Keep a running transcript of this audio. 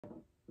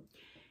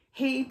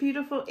Hey,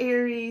 beautiful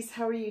Aries,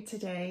 how are you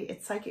today?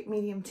 It's Psychic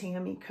Medium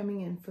Tammy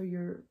coming in for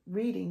your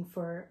reading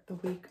for the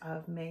week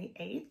of May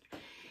 8th.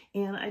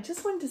 And I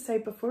just wanted to say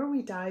before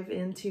we dive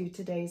into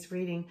today's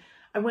reading,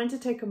 I wanted to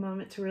take a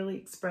moment to really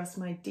express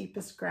my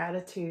deepest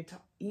gratitude to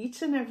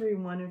each and every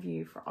one of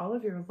you for all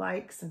of your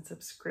likes and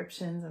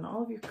subscriptions and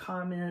all of your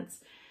comments.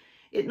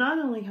 It not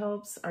only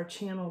helps our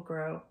channel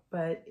grow,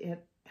 but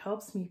it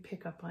helps me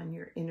pick up on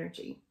your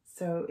energy.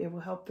 So it will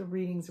help the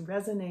readings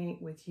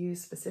resonate with you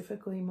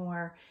specifically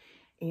more,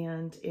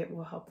 and it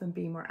will help them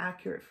be more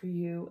accurate for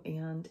you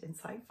and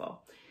insightful.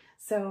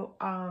 So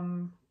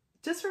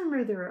just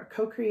remember they're a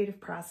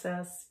co-creative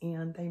process,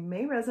 and they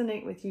may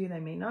resonate with you, they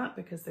may not,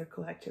 because they're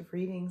collective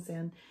readings.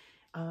 And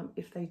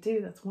if they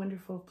do, that's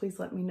wonderful. Please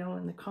let me know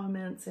in the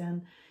comments.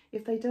 And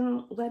if they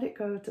don't, let it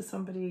go to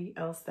somebody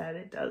else that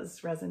it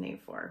does resonate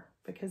for,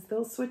 because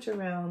they'll switch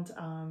around,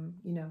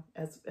 you know,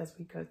 as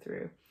we go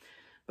through.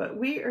 But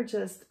we are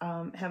just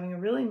having a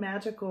really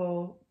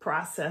magical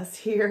process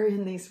here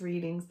in these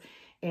readings.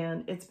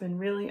 And it's been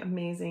really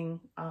amazing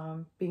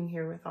being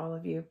here with all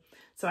of you.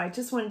 So I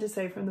just wanted to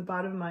say from the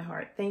bottom of my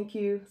heart, thank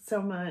you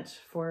so much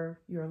for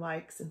your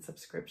likes and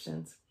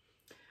subscriptions.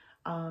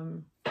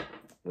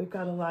 We've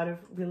got a lot of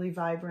really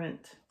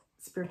vibrant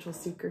spiritual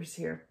seekers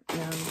here,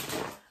 and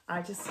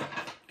I just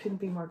couldn't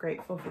be more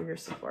grateful for your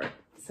support.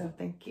 So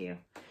thank you.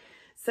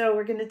 So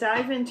we're going to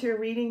dive into a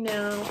reading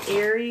now,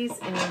 Aries,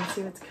 and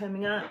see what's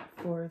coming up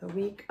for the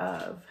week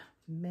of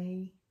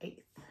May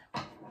 8th.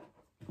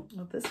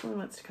 Well, this one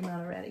wants to come out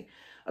already.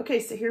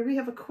 Okay, so here we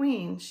have a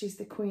queen. She's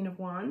the Queen of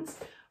Wands.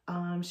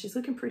 She's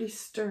looking pretty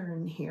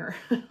stern here.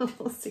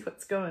 Let's see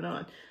what's going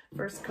on.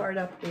 First card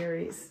up,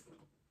 Aries.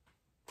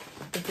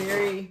 The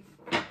very,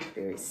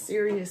 very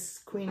serious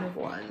Queen of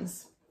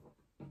Wands.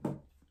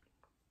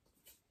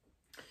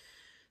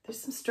 There's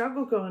some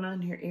struggle going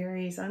on here,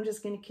 Aries. I'm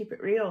just going to keep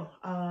it real.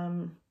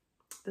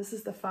 This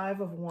is the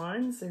Five of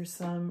Wands. There's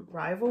some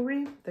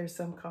rivalry. There's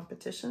some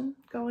competition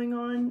going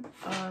on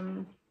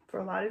for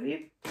a lot of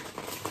you.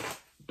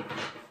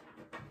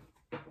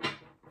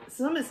 It's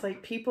almost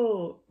like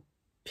people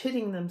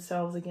pitting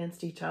themselves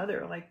against each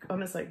other, like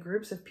almost like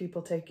groups of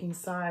people taking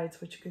sides,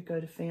 which could go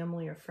to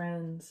family or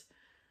friends.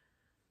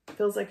 It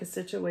feels like a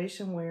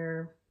situation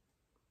where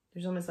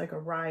there's almost like a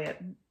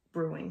riot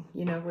brewing,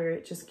 you know, where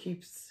it just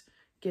keeps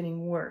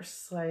getting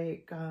worse.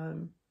 Like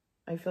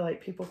I feel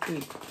like people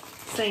keep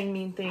saying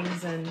mean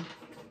things and,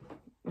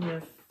 you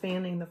know,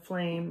 fanning the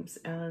flames,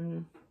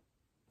 and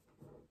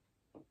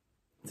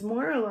it's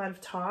more a lot of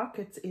talk.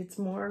 It's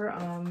more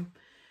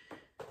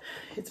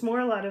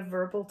a lot of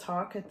verbal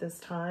talk at this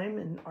time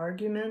and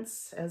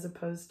arguments as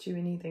opposed to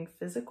anything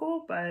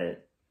physical,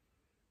 but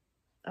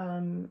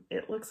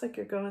it looks like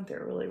you're going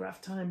through a really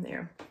rough time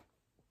there.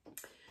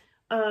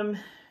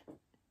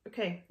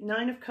 Okay,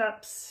 Nine of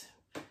Cups.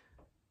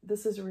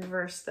 This is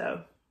reversed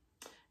though.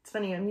 It's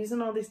funny, I'm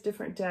using all these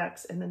different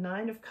decks, and the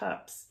Nine of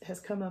Cups has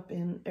come up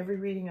in every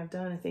reading I've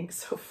done, I think,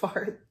 so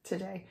far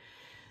today.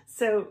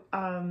 So,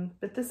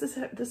 but this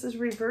is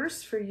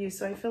reversed for you.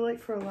 So I feel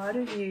like for a lot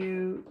of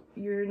you,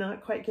 you're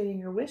not quite getting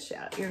your wish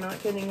yet. You're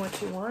not getting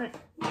what you want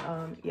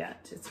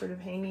yet. It's sort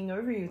of hanging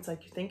over you. It's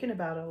like you're thinking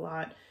about it a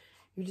lot.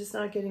 You're just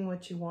not getting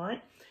what you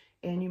want,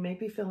 and you may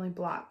be feeling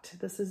blocked.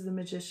 This is the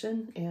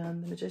Magician,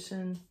 and the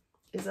Magician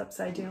is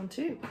upside down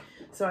too.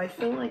 So I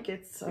feel like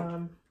it's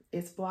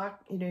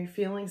blocked. You know, you're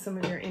feeling some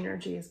of your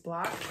energy is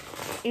blocked,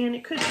 and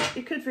it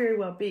could very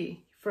well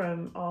be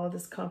from all of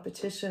this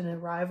competition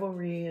and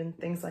rivalry and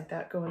things like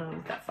that going on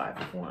with that Five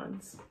of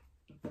Wands.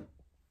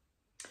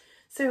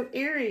 So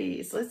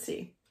Aries, let's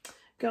see.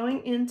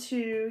 Going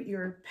into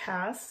your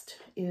past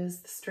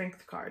is the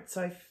Strength card.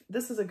 So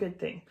this is a good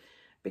thing,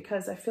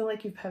 because I feel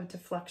like you've had to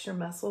flex your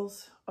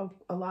muscles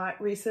a lot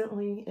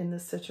recently in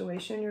this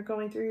situation you're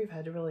going through. You've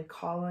had to really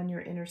call on your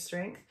inner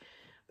strength.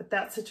 But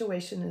that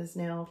situation is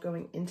now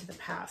going into the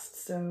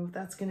past. So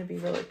that's going to be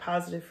really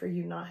positive for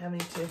you, not having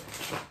to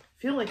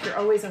feel like you're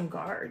always on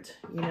guard.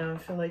 You know, I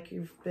feel like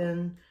you've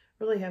been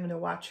really having to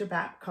watch your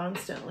back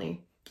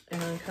constantly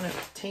and kind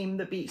of tame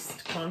the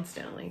beast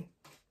constantly.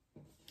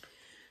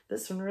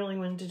 This one really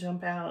wanted to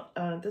jump out.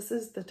 This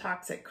is the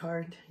Toxic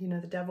card, you know,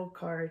 the Devil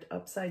card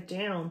upside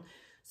down.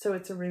 So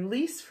it's a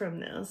release from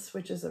this,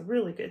 which is a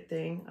really good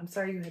thing. I'm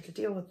sorry you had to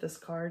deal with this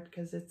card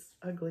because it's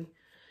ugly.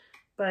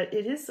 But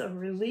it is a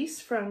release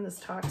from this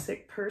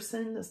toxic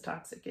person, this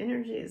toxic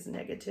energy, this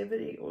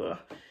negativity. Ugh.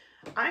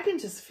 I can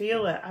just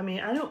feel it. I mean,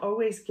 I don't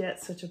always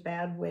get such a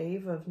bad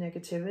wave of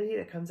negativity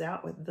that comes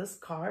out with this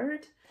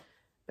card,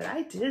 but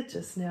I did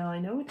just now. I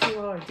know what you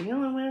all are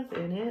dealing with,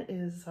 and it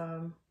is,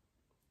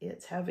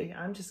 it's heavy.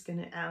 I'm just going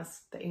to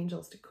ask the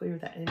angels to clear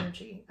that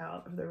energy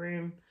out of the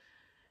room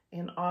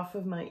and off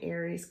of my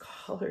Aries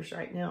callers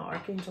right now.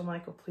 Archangel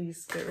Michael,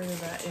 please get rid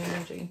of that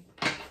energy.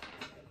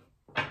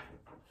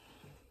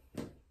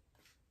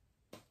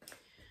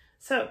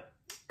 So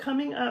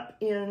coming up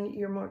in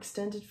your more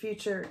extended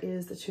future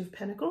is the Two of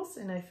Pentacles,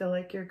 and I feel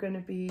like you're going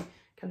to be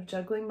kind of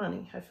juggling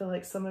money. I feel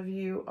like some of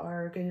you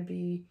are going to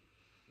be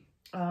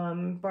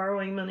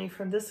borrowing money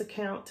from this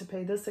account to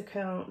pay this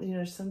account, you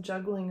know, some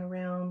juggling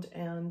around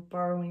and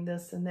borrowing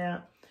this and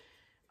that.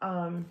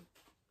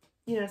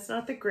 You know, it's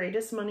not the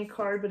greatest money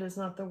card, but it's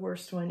not the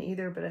worst one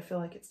either, but I feel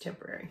like it's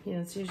temporary. You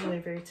know, it's usually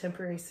a very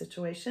temporary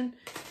situation.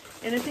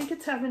 And I think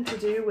it's having to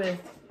do with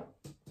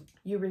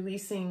you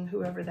releasing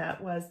whoever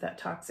that was, that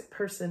toxic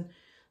person.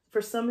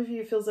 For some of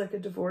you, it feels like a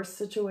divorce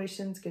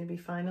situation is going to be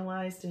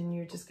finalized and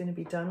you're just going to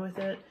be done with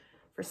it.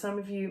 For some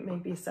of you, it may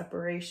be a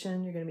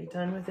separation. You're going to be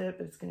done with it,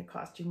 but it's going to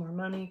cost you more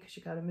money because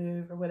you got to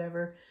move or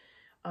whatever.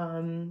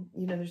 You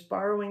know, there's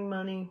borrowing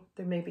money.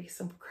 There may be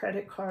some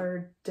credit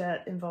card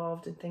debt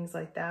involved and things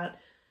like that,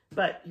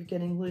 but you're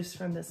getting loose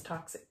from this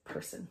toxic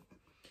person.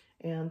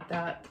 And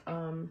that,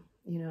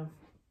 you know,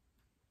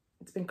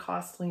 it's been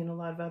costly in a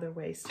lot of other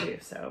ways too.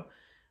 So,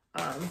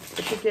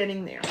 but you're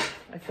getting there.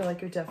 I feel like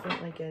you're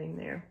definitely getting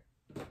there.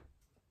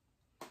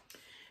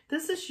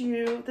 This is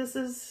you. This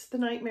is the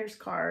Nightmares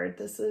card.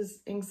 This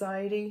is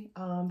anxiety,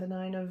 the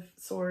Nine of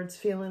Swords,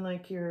 feeling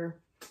like I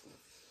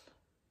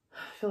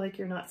feel like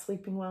you're not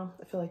sleeping well.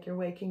 I feel like you're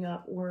waking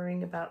up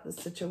worrying about the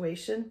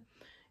situation.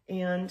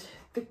 And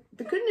the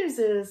good news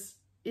is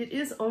it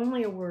is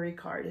only a worry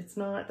card. It's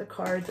not the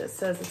card that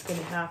says it's going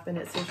to happen.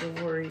 It says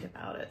you're worried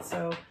about it.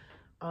 So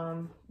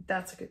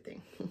that's a good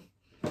thing.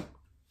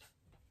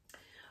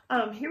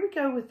 Here we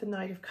go with the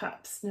Knight of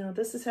Cups. Now,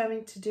 this is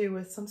having to do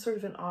with some sort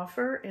of an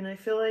offer, and I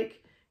feel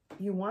like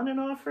you want an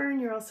offer and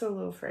you're also a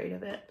little afraid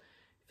of it.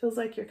 It feels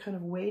like you're kind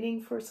of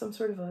waiting for some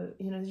sort of a,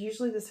 you know,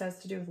 usually this has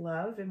to do with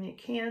love. I mean, it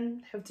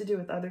can have to do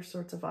with other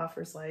sorts of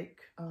offers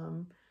like,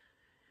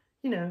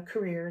 you know,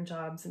 career and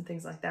jobs and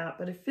things like that.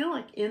 But I feel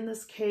like in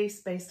this case,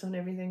 based on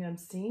everything I'm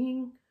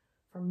seeing,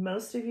 for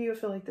most of you, I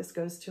feel like this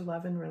goes to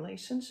love and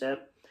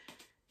relationship.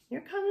 You're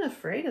kind of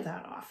afraid of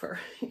that offer.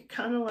 You're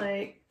kind of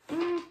like,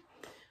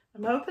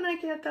 I'm hoping I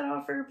get that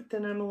offer, but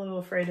then I'm a little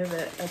afraid of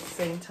it at the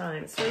same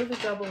time. It's sort of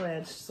a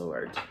double-edged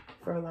sword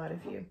for a lot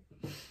of you.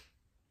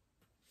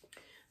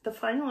 The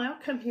final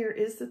outcome here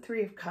is the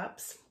Three of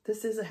Cups.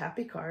 This is a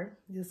happy card.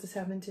 This is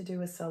having to do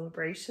with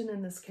celebration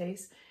in this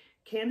case.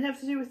 Can have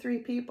to do with three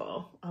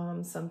people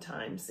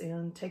sometimes,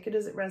 and take it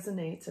as it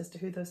resonates as to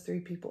who those three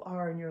people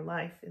are in your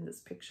life in this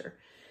picture.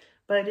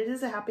 But it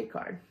is a happy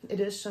card. It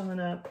is showing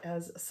up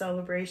as a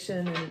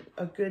celebration and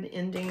a good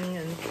ending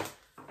and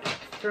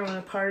throwing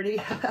a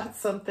party about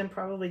something,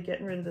 probably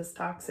getting rid of this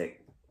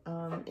toxic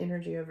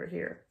energy over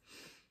here.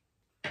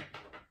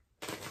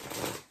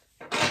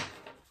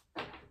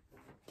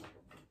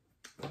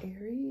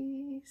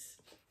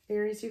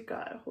 Aries, you've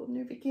got a whole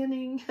new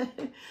beginning.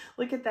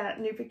 Look at that,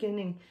 new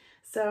beginning.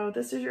 So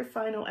this is your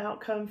final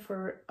outcome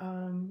for,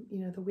 you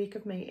know, the week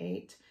of May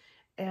 8th.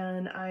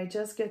 And I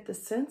just get the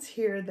sense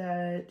here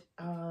that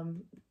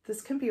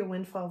this can be a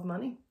windfall of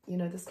money. You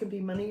know, this can be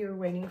money you're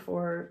waiting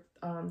for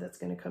that's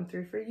going to come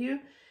through for you.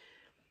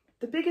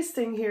 The biggest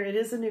thing here, it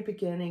is a new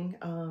beginning.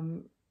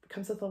 It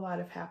comes with a lot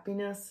of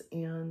happiness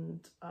and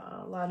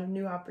a lot of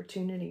new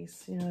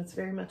opportunities. You know, it's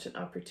very much an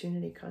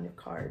opportunity kind of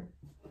card.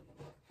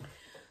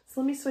 So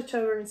let me switch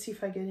over and see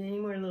if I get any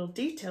more little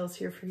details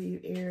here for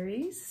you,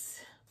 Aries.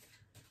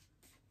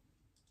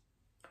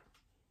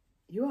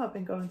 You all have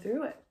been going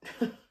through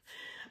it.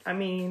 I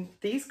mean,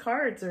 these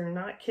cards are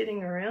not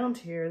kidding around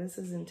here. This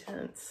is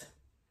intense.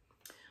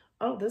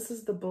 Oh, this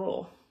is the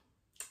Bull.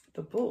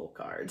 The Bull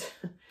card.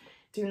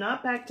 Do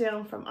not back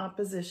down from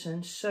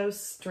opposition. Show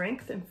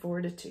strength and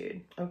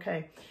fortitude.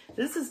 Okay,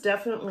 this is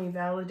definitely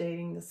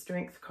validating the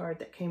strength card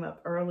that came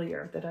up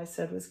earlier that I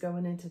said was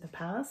going into the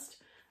past,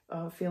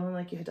 feeling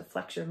like you had to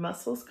flex your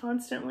muscles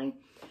constantly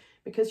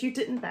because you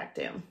didn't back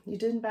down. You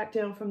didn't back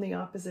down from the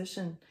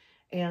opposition.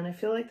 And I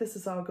feel like this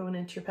is all going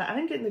into your past.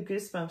 I'm getting the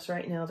goosebumps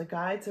right now. The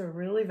guides are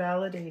really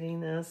validating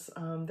this.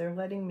 They're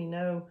letting me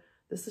know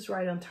this is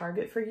right on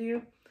target for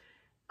you.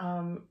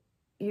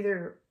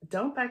 Either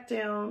don't back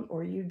down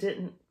or you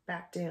didn't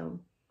back down,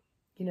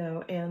 you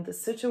know, and the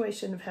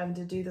situation of having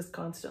to do this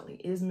constantly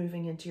is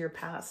moving into your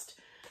past.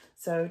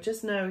 So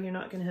just know you're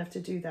not going to have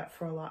to do that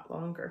for a lot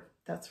longer.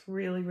 That's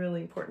really,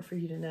 really important for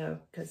you to know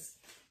because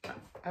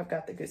I've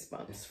got the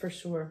goosebumps for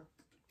sure.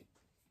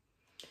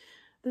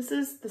 This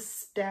is the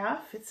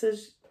Staff. It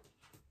says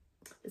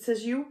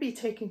you will be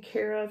taken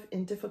care of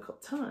in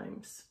difficult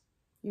times.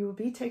 You will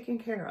be taken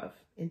care of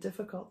in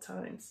difficult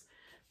times.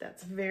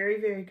 That's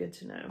very, very good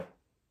to know.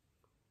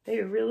 They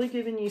are really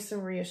giving you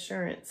some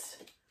reassurance.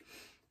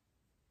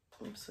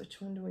 Oops, which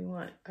one do we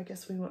want? I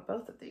guess we want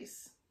both of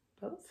these.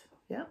 Both?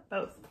 Yeah,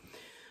 both.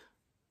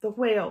 The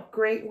Whale,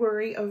 great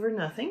worry over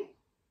nothing.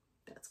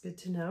 That's good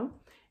to know.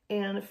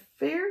 And a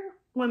fair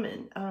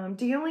woman,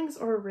 dealings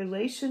or a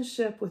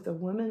relationship with a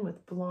woman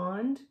with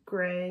blonde,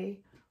 gray,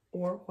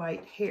 or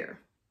white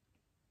hair.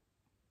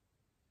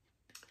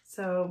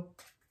 So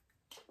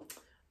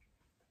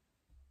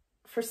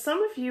for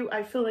some of you,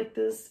 I feel like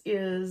this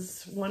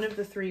is one of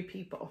the three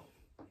people,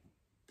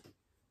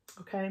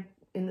 okay?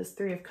 In this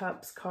Three of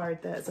Cups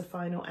card that is a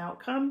final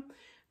outcome,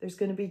 there's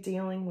going to be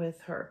dealing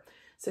with her.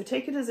 So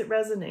take it as it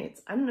resonates.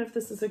 I don't know if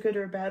this is a good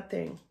or a bad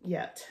thing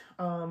yet.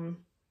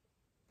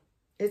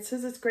 it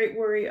says it's great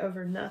worry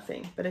over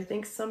nothing, but I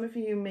think some of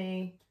you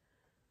may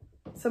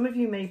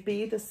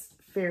be this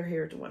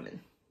fair-haired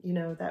woman. You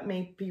know, that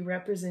may be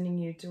representing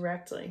you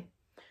directly.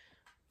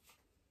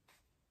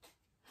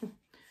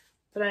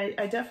 But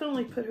I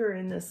definitely put her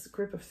in this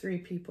group of 3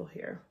 people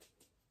here.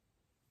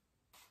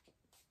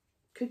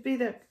 Could be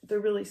the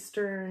really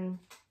stern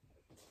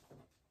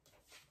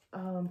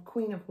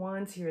Queen of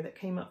Wands here that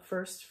came up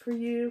first for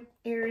you,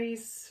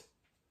 Aries.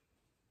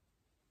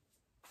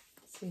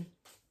 Let's see.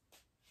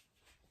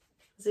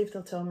 Let's see if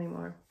they'll tell me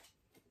more.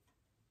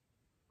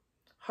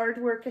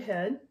 Hard work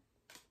ahead.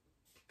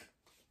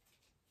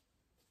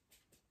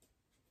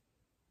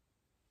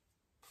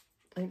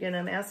 Again,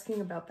 I'm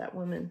asking about that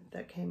woman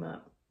that came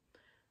up.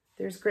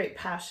 There's great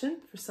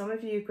passion. For some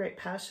of you, great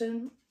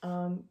passion,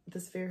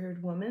 this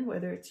fair-haired woman,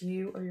 whether it's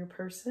you or your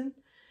person,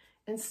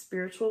 and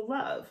spiritual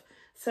love.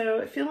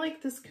 So I feel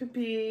like this could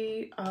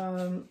be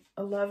a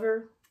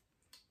lover,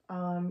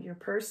 your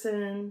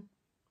person,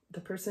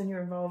 the person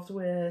you're involved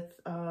with.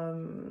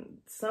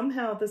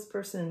 Somehow this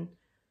person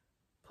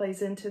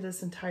plays into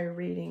this entire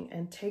reading,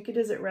 and take it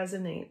as it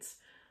resonates.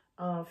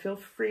 Feel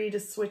free to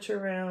switch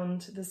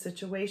around the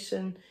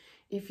situation.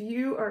 If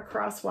you are a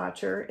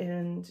cross-watcher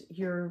and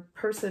your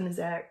person is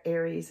at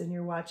Aries and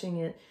you're watching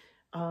it,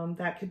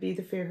 that could be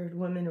the fair-haired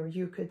woman, or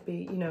you could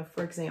be, you know,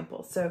 for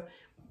example. So,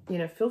 you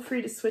know, feel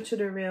free to switch it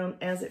around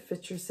as it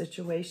fits your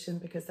situation,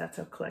 because that's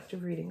how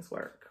collective readings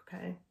work,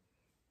 okay?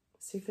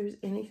 See if there's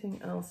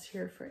anything else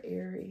here for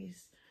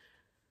Aries.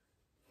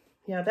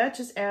 Yeah, that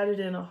just added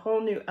in a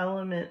whole new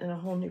element and a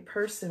whole new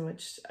person,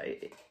 which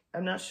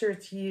I'm not sure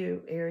it's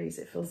you, Aries.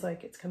 It feels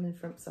like it's coming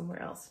from somewhere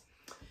else.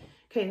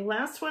 Okay,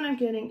 last one I'm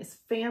getting is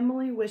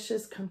family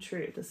wishes come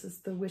true. This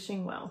is the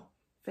wishing well.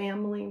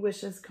 Family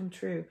wishes come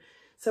true.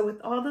 So with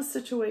all the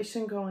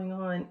situation going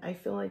on, I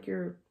feel like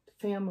your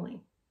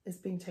family is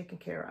being taken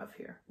care of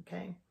here,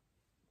 okay?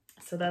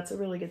 So that's a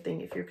really good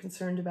thing. If you're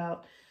concerned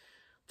about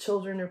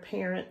children or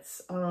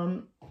parents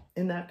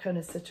in that kind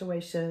of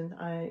situation,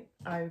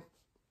 I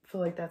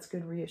feel like that's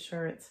good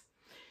reassurance.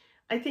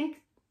 I think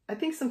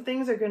some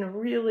things are going to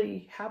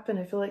really happen.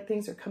 I feel like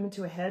things are coming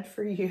to a head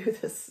for you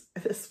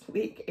this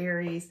week,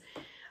 Aries.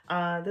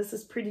 This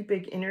is pretty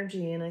big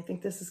energy, and I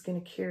think this is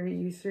going to carry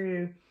you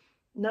through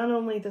not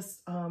only this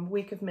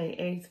week of May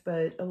 8th,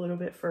 but a little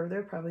bit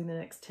further, probably the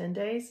next 10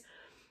 days.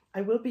 I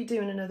will be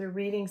doing another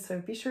reading, so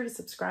be sure to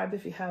subscribe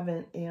if you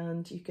haven't,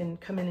 and you can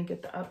come in and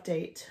get the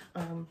update,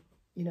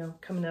 you know,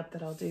 coming up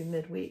that I'll do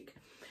midweek.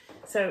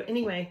 So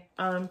anyway,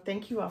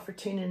 thank you all for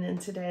tuning in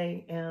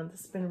today, and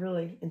this has been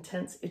really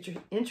intense,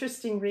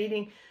 interesting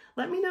reading.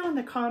 Let me know in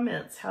the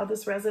comments how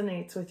this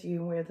resonates with you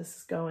and where this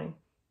is going.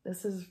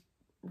 This is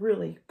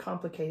really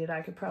complicated.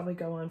 I could probably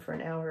go on for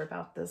an hour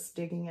about this,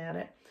 digging at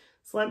it.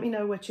 So let me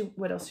know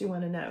what else you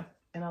want to know,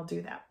 and I'll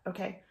do that.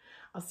 Okay,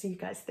 I'll see you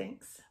guys.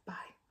 Thanks.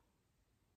 Bye.